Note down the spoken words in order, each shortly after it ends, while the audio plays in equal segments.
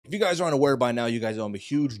If you guys aren't aware by now, you guys know I'm a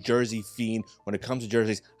huge jersey fiend. When it comes to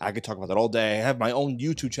jerseys, I could talk about that all day. I have my own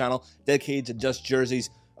YouTube channel dedicated to just jerseys.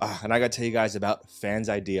 And I gotta tell you guys about Fans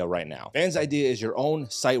Idea right now. Fans Idea is your own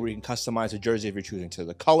site where you can customize a jersey if you're choosing to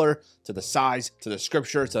the color, to the size, to the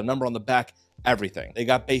scripture, to the number on the back, everything. They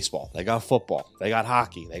got baseball, they got football, they got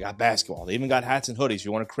hockey, they got basketball. They even got hats and hoodies if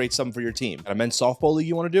you want to create something for your team. Got a men's softball league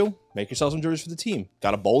you want to do? Make yourself some jerseys for the team.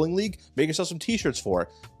 Got a bowling league? Make yourself some t-shirts for it.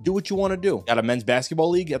 Do what you want to do. Got a men's basketball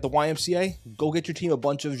league at the YMCA? Go get your team a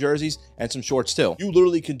bunch of jerseys and some shorts too. You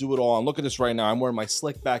literally can do it all. And look at this right now. I'm wearing my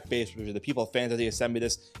slick back base. The people at Fans Idea sent me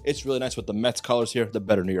this. It's really nice with the Mets colors here. The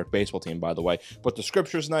better New York baseball team, by the way. But the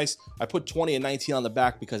scripture's nice. I put 20 and 19 on the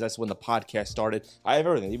back because that's when the podcast started. I have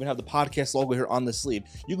everything. I even have the podcast logo here on the sleeve.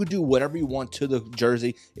 You could do whatever you want to the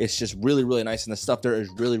jersey. It's just really, really nice. And the stuff there is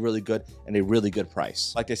really, really good and a really good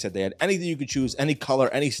price. Like I said, they had anything you could choose, any color,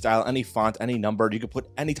 any style, any font, any number. You could put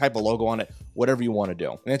any type of logo on it, whatever you want to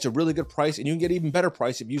do. And it's a really good price, and you can get even better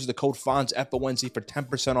price if you use the code FONZ, FONZ, for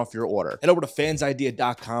 10% off your order. Head over to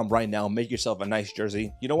fansidea.com right now. Make yourself a nice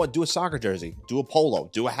jersey. You know what? Do a soccer jersey, do a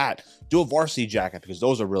polo, do a hat, do a varsity jacket, because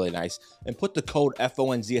those are really nice. And put the code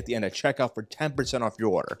FONZ at the end of checkout for 10% off your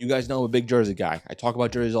order. You guys know I'm a big jersey guy. I talk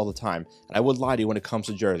about jerseys all the time, and I would lie to you when it comes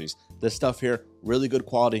to jerseys. This stuff here, really good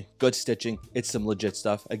quality, good stitching. It's some legit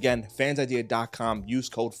stuff. Again, fansidea.com. Use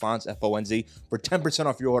code FONZ, FONZ, for 10%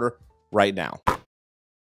 off your order right now.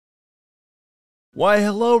 Why,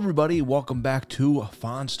 hello everybody, welcome back to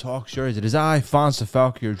Fonz Talks Jerseys. It is I, Fonz the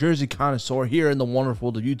Falcon, your jersey connoisseur here in the wonderful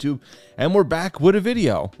world of YouTube, and we're back with a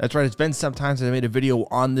video. That's right, it's been some time since I made a video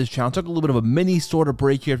on this channel. Took a little bit of a mini sort of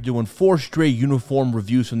break here after doing 4 straight uniform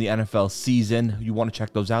reviews from the NFL season. You want to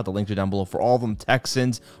check those out, the links are down below for all of them.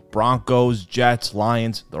 Texans, Broncos, Jets,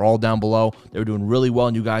 Lions, they're all down below. They were doing really well,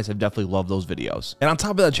 and you guys have definitely loved those videos. And on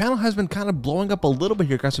top of that, the channel has been kind of blowing up a little bit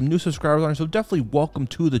here. Got some new subscribers on it, so definitely welcome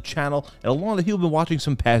to the channel. And along with it, been watching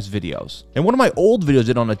some past videos. And one of my old videos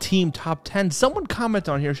did on a team top 10, someone commented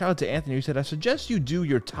on here, shout out to Anthony, who said, I suggest you do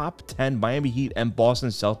your top 10 Miami Heat and Boston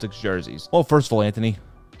Celtics jerseys. Well, first of all, Anthony,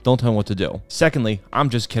 don't tell me what to do. Secondly, I'm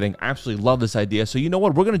just kidding. I absolutely love this idea. So you know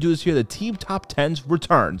what? We're going to do this here. The team top 10s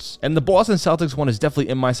returns. And the Boston Celtics one is definitely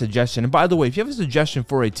in my suggestion. And by the way, if you have a suggestion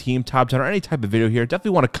for a team top 10 or any type of video here,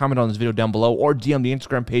 definitely want to comment on this video down below or DM the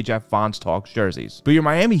Instagram page at Fonz Talks Jerseys. But your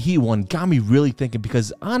Miami Heat one got me really thinking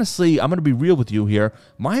because honestly, I'm going to be real with you here.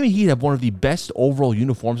 Miami Heat have one of the best overall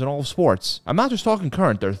uniforms in all of sports. I'm not just talking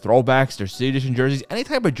current. They're throwbacks, they're city edition jerseys, any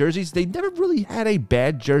type of jerseys. They never really had a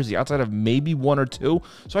bad jersey outside of maybe 1 or 2.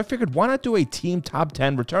 So I figured, why not do a team top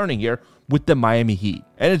 10 returning here with the Miami Heat?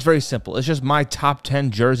 And it's very simple. It's just my top 10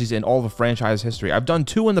 jerseys in all of the franchise history. I've done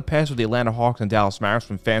 2 in the past with the Atlanta Hawks and Dallas Mavericks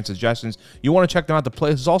from fan suggestions. You want to check them out. The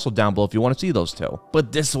playlist is also down below if you want to see those 2.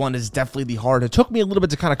 But this one is definitely the hard. It took me a little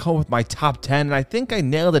bit to kind of come up with my top 10, and I think I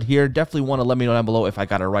nailed it here. Definitely want to let me know down below if I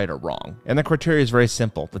got it right or wrong. And the criteria is very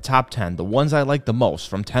simple. The top 10, the ones I like the most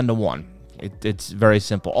from 10 to 1. It's very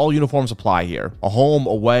simple. All uniforms apply here. A home,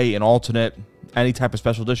 away, an alternate, any type of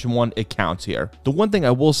special edition one, it counts here. The one thing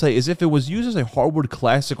I will say is if it was used as a hardwood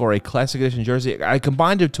classic or a classic edition jersey, I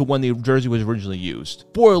combined it to when the jersey was originally used.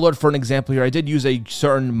 Spoiler alert for an example here, I did use a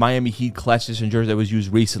certain Miami Heat classic edition jersey that was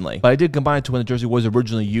used recently, but I did combine it to when the jersey was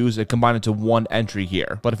originally used. It combined it to one entry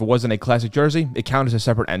here. But if it wasn't a classic jersey, it counted as a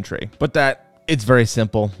separate entry. But it's very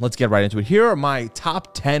simple. Let's get right into it. Here are my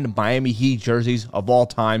top 10 Miami Heat jerseys of all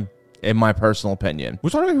time, in my personal opinion. We're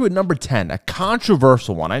starting with number 10, a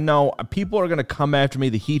controversial one. I know people are going to come after me,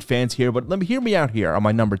 the Heat fans here, but hear me out here on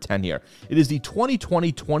my number 10 here. It is the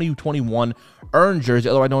 2020-2021 earned jersey,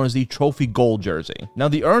 otherwise known as the Trophy Gold jersey. Now,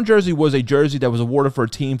 the earned jersey was a jersey that was awarded for a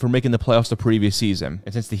team for making the playoffs the previous season.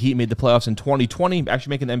 And since the Heat made the playoffs in 2020, actually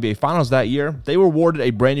making the NBA Finals that year, they were awarded a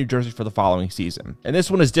brand new jersey for the following season. And this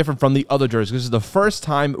one is different from the other jerseys. This is the first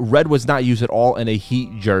time red was not used at all in a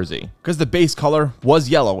Heat jersey, because the base color was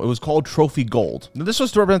yellow. It was called Trophy Gold. Now, this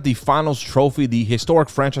was to represent the Finals trophy, the historic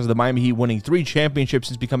franchise of the Miami Heat winning 3 championships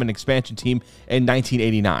since becoming an expansion team in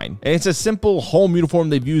 1989. And it's a simple home uniform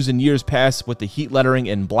they've used in years past with the Heat lettering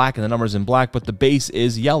in black and the numbers in black, but the base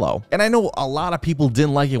is yellow. And I know a lot of people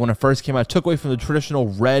didn't like it when it first came out. It took away from the traditional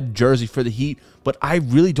red jersey for the Heat, but I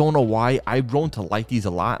really don't know why. I've grown to like these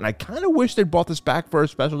a lot, and I kind of wish they brought this back for a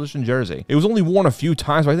special edition jersey. It was only worn a few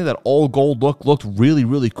times, but I think that all gold looked really,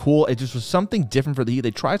 really cool. It just was something different for the Heat.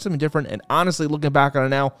 They tried something different, and honestly, looking back on it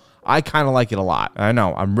now, I kind of like it a lot. I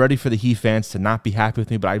know I'm ready for the Heat fans to not be happy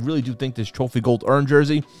with me, but I really do think this Trophy Gold Earn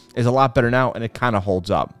jersey is a lot better now, and it kind of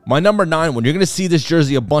holds up. My number 9 one, you're going to see this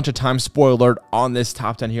jersey a bunch of times, spoiler alert, on this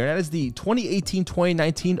top 10 here, and that is the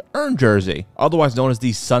 2018-2019 Earn jersey, otherwise known as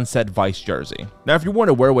the Sunset Vice jersey. Now, if you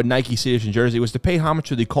weren't aware what Nike City Edition jersey was, to pay homage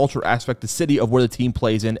to the culture aspect, the city of where the team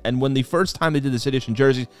plays in, and when the first time they did the City Edition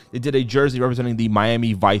jerseys, they did a jersey representing the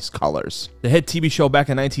Miami Vice colors. The hit TV show back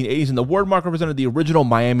in the 1980s, and the word mark represented the original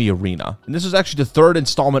Miami arena. And this was actually the third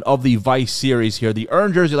installment of the Vice series here. The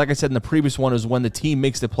Earn jersey, like I said in the previous one, is when the team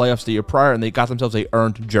makes the playoffs the year prior and they got themselves a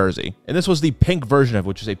earned jersey. And this was the pink version of it,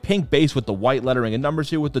 which is a pink base with the white lettering and numbers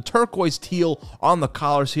here with the turquoise teal on the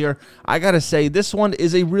collars here. I gotta say, this one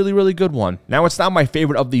is a really, really good one. Now, it's not my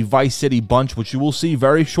favorite of the Vice City bunch, which you will see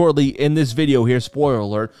very shortly in this video here, spoiler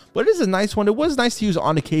alert, but it is a nice one. It was nice to use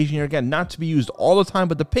on occasion here. Again, not to be used all the time,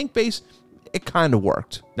 but the pink base, it kind of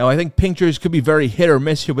worked. Now, I think pink jerseys could be very hit or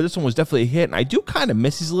miss here, but this one was definitely a hit, and I do kind of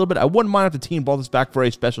miss these a little bit. I wouldn't mind if the team brought this back for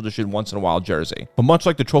a special edition once in a while jersey. But much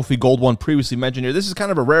like the Trophy Gold one previously mentioned here, this is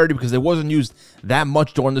kind of a rarity because it wasn't used that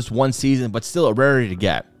much during this one season, but still a rarity to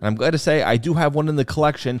get. And I'm glad to say I do have one in the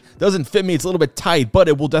collection. Doesn't fit me, it's a little bit tight, but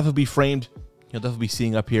it will definitely be framed. You'll definitely be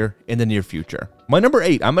seeing up here in the near future. My number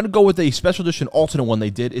 8, I'm going to go with a special edition alternate one they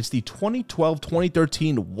did. It's the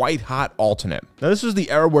 2012-2013 White Hot alternate. Now, this was the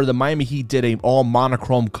era where the Miami Heat did a all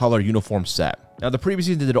monochrome color uniform set. Now, the previous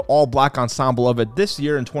season, they did an all-black ensemble of it. This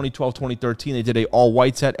year, in 2012-2013, they did an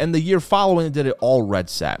all-white set, and the year following, they did an all-red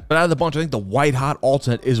set. But out of the bunch, I think the White Hot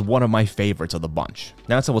alternate is one of my favorites of the bunch.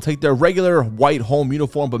 Now, so we'll take their regular white home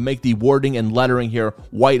uniform, but make the wording and lettering here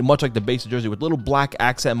white, much like the base of jersey, with little black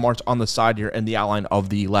accent marks on the side here and the outline of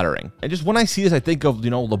the lettering. And just when I see this, I think of,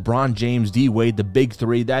 LeBron James, D. Wade, the big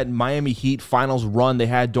three, that Miami Heat finals run they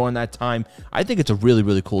had during that time. I think it's a really,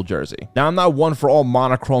 really cool jersey. Now, I'm not one for all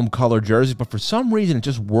monochrome color jerseys, but for some reason it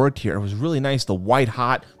just worked here. It was really nice, the White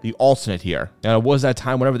Hot, the alternate here. And it was that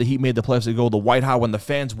time whenever the Heat made the playoffs, they go the White Hot when the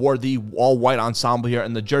fans wore the all-white ensemble here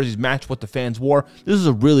and the jerseys matched what the fans wore. This is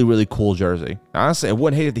a really, really cool jersey. Honestly, I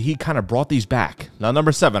wouldn't hate if the Heat kind of brought these back. Now,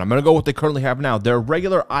 number 7, I'm going to go with what they currently have now. Their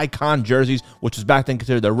regular icon jerseys, which was back then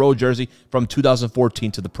considered their road jersey from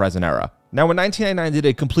 2014 to the present era. Now, in 1999, they did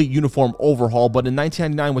a complete uniform overhaul, but in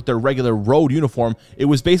 1999, with their regular road uniform, it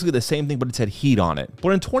was basically the same thing, but it said Heat on it.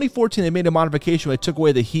 But in 2014, they made a modification where they took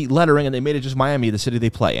away the Heat lettering, and they made it just Miami, the city they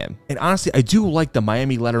play in. And honestly, I do like the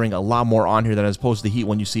Miami lettering a lot more on here than as opposed to the Heat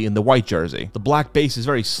one you see in the white jersey. The black base is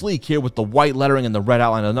very sleek here with the white lettering and the red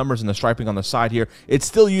outline of the numbers and the striping on the side here. It's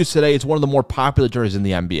still used today. It's one of the more popular jerseys in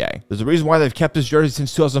the NBA. There's a reason why they've kept this jersey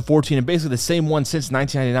since 2014, and basically the same one since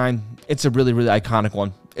 1999. It's a really, really iconic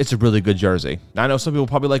one. It's a really good jersey. Now, I know some people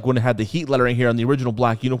probably like when it had the Heat lettering here on the original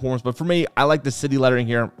black uniforms, but for me, I like the city lettering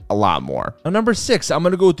here a lot more. Now, number 6, I'm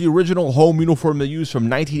going to go with the original home uniform they used from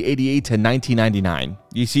 1988 to 1999.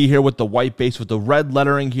 You see here with the white base with the red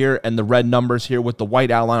lettering here and the red numbers here with the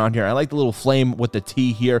white outline on here. I like the little flame with the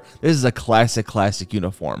T here. This is a classic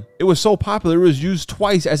uniform. It was so popular, it was used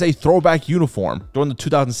twice as a throwback uniform. During the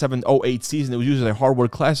 2007-08 season, it was used as a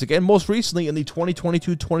hardwood classic, and most recently in the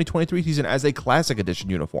 2022-2023 season as a classic edition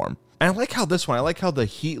uniform. And I like how this one, I like how the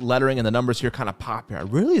Heat lettering and the numbers here kind of pop here. I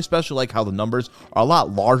really especially like how the numbers are a lot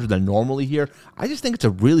larger than normally here. I just think it's a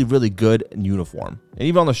really, really good uniform. And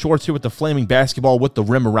even on the shorts here with the flaming basketball with the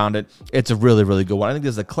rim around it, it's a really, really good one. I think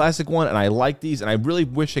this is a classic one, and I like these, and I really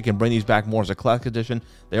wish they can bring these back more as a classic edition.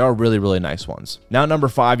 They are really, really nice ones. Now, number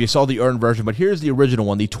 5, you saw the earned version, but here's the original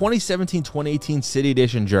one, the 2017-2018 City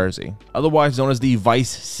Edition jersey, otherwise known as the Vice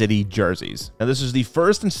City jerseys. Now, this is the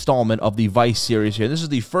first installment of the Vice series here. This is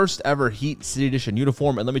the first ever Heat City Edition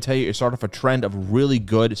uniform, and let me tell you, it started off a trend of really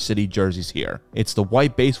good city jerseys here. It's the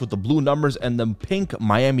white base with the blue numbers and the pink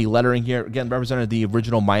Miami lettering here, again represented the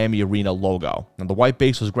original Miami Arena logo. And the white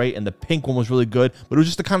base was great, and the pink one was really good, but it was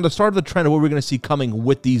just the kind of the start of the trend of what we're going to see coming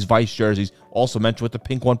with these Vice jerseys, also mentioned with the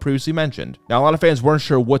pink one previously mentioned. Now, a lot of fans weren't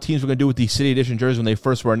sure what teams were going to do with these City Edition jerseys when they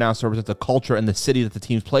first were announced to represent the culture and the city that the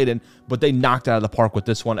teams played in, but they knocked it out of the park with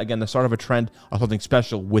this one. Again, the start of a trend of something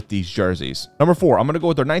special with these jerseys. Number 4, I'm going to go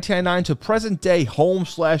with their 1999 to present day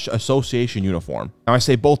home/association uniform. Now, I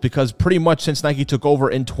say both because pretty much since Nike took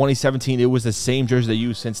over in 2017, it was the same jersey they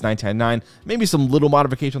used since 1999. Maybe some little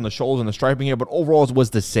modification on the shoulders and the striping here, but overall it was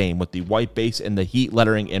the same with the white base and the Heat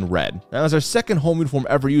lettering in red. Now, as their second home uniform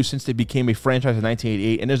ever used since they became a franchise in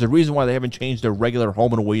 1988, and there's a reason why they haven't changed their regular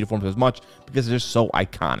home and away uniforms as much, because they're just so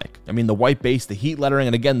iconic. I mean, the white base, the heat lettering,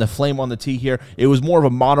 and again, the flame on the T here, it was more of a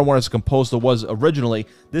modern one as composed to was originally.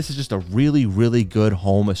 This is just a really, really good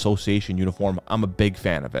home association uniform. I'm a big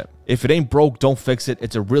fan of it. If it ain't broke, don't fix it.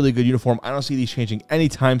 It's a really good uniform. I don't see these changing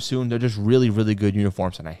anytime soon. They're just really, really good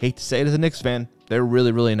uniforms, and I hate to say it as a Knicks fan, they're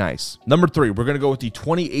really, really nice. Number 3, we're going to go with the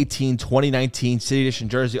 2018-2019 City Edition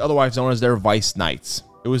jersey, otherwise known as their Vice Knights.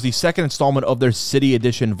 It was the second installment of their City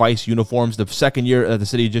Edition Vice uniforms. The second year that the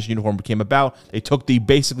City Edition uniform came about, they took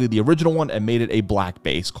basically the original one and made it a black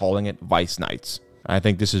base, calling it Vice Knights. I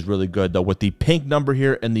think this is really good, though. With the pink number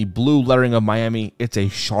here and the blue lettering of Miami, it's a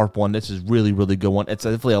sharp one. This is really, really good one. It's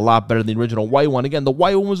definitely a lot better than the original white one. Again, the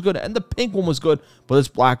white one was good and the pink one was good, but this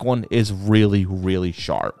black one is really, really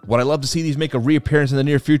sharp. Would I love to see these make a reappearance in the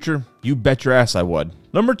near future? You bet your ass I would.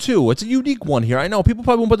 Number 2, it's a unique one here. I know people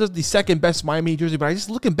probably won't put this the second best Miami Heat jersey, but I just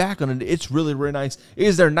looking back on it, it's really, really nice. It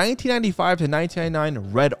is their 1995 to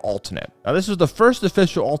 1999 red alternate. Now, this was the first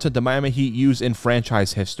official alternate the Miami Heat used in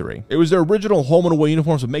franchise history. It was their original home and away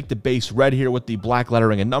uniforms would make the base red here with the black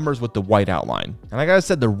lettering and numbers with the white outline. And like I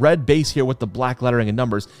said, the red base here with the black lettering and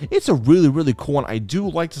numbers, it's a really, really cool one. I do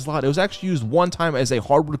like this a lot. It was actually used one time as a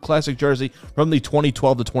hardwood classic jersey from the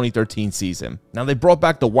 2012 to 2013 season. Now, they brought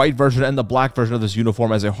back the white version and the black version of this uniform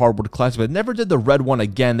as a hardwood classic, but never did the red one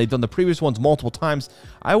again. They've done the previous ones multiple times.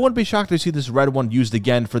 I wouldn't be shocked to see this red one used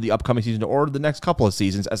again for the upcoming season or the next couple of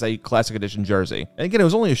seasons as a classic edition jersey. And again, it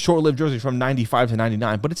was only a short-lived jersey from 95 to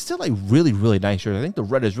 99, but it's still a really, really nice jersey. I think the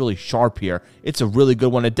red is really sharp here. It's a really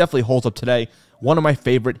good one. It definitely holds up today. One of my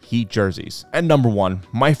favorite Heat jerseys. And number 1,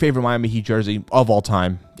 my favorite Miami Heat jersey of all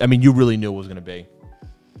time. I mean, you really knew it was going to be.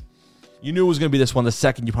 You knew it was going to be this one the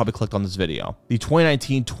second you probably clicked on this video. The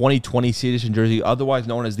 2019-2020 City Edition jersey, otherwise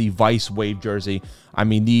known as the Vice Wave jersey. I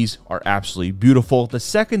mean, these are absolutely beautiful. The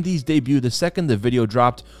second these debuted, the second the video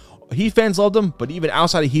dropped, Heat fans loved them, but even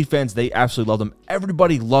outside of Heat fans, they absolutely loved them.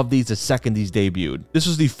 Everybody loved these the second these debuted. This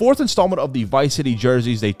was the 4th installment of the Vice City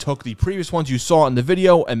jerseys. They took the previous ones you saw in the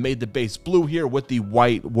video and made the base blue here with the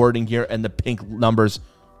white wording here and the pink numbers.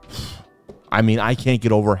 I mean, I can't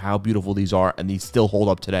get over how beautiful these are, and these still hold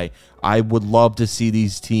up today. I would love to see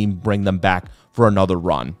these teams bring them back for another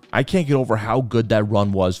run. I can't get over how good that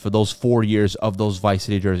run was for those 4 years of those Vice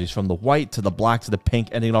City jerseys, from the white to the black to the pink,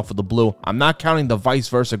 ending off with the blue. I'm not counting the vice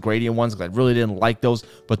versa gradient ones because I really didn't like those,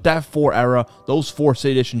 but that 4 era, those 4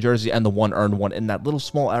 City Edition jerseys and the 1 earned one in that little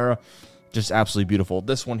small era, just absolutely beautiful.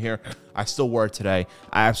 This one here, I still wear it today.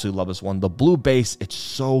 I absolutely love this one. The blue base, it's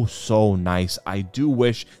so, so nice. I do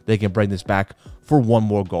wish they can bring this back for one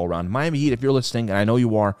more go around. Miami Heat, if you're listening, and I know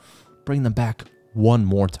you are, bring them back one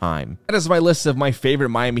more time. That is my list of my favorite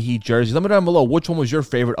Miami Heat jerseys. Let me know down below which one was your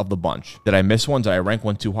favorite of the bunch. Did I miss one? Did I rank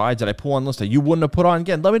one too high? Did I pull on a list that you wouldn't have put on?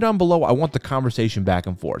 Again, let me down below. I want the conversation back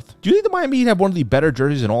and forth. Do you think the Miami Heat have one of the better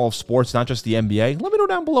jerseys in all of sports, not just the NBA? Let me know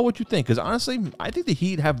down below what you think, because honestly, I think the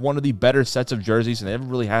Heat have one of the better sets of jerseys, and they never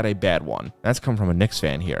really had a bad one. That's coming from a Knicks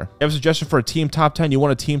fan here. You have a suggestion for a team top 10? You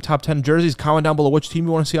want a team top 10 jerseys? Comment down below which team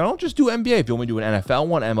you want to see. I don't just do NBA. If you want me to do an NFL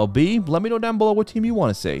one, MLB, let me know down below what team you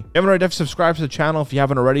want to see. If you haven't already, definitely subscribe to the channel. If you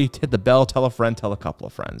haven't already, hit the bell, tell a friend, tell a couple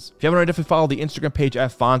of friends. If you haven't already, definitely follow the Instagram page at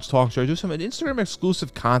Fonz Talk Show. Do some Instagram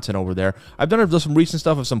exclusive content over there. I've done some recent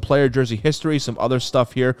stuff of some player jersey history, some other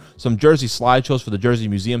stuff here, some jersey slideshows for the Jersey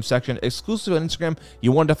Museum section, exclusive on Instagram.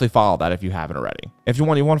 You want to definitely follow that if you haven't already. If you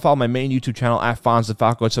want to follow my main YouTube channel at Fonz the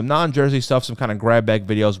Falco. It's some non-jersey stuff, some kind of grab bag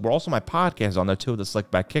videos. But also my podcast is on there too, the Slick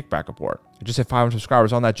Back Kickback Report. I just hit 500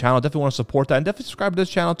 subscribers on that channel. Definitely want to support that, and definitely subscribe to this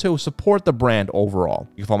channel too. Support the brand overall.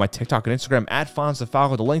 You can follow my TikTok and Instagram at Fonz the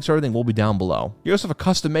Falco. The links to everything will be down below. You also have a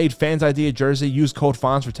custom-made Fans Idea jersey. Use code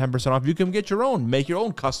FONZ for 10% off. You can get your own, make your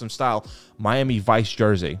own custom style Miami Vice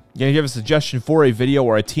jersey. Yeah, if you have a suggestion for a video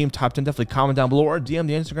or a team top 10, definitely comment down below or DM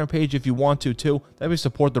the Instagram page if you want to too. Definitely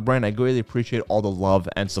support the brand. I really appreciate all the love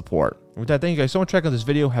and support. And with that, thank you guys so much for checking out this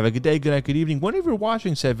video. Have a good day, good night, good evening, whenever you're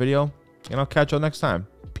watching said video, and I'll catch you all next time.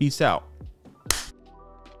 Peace out.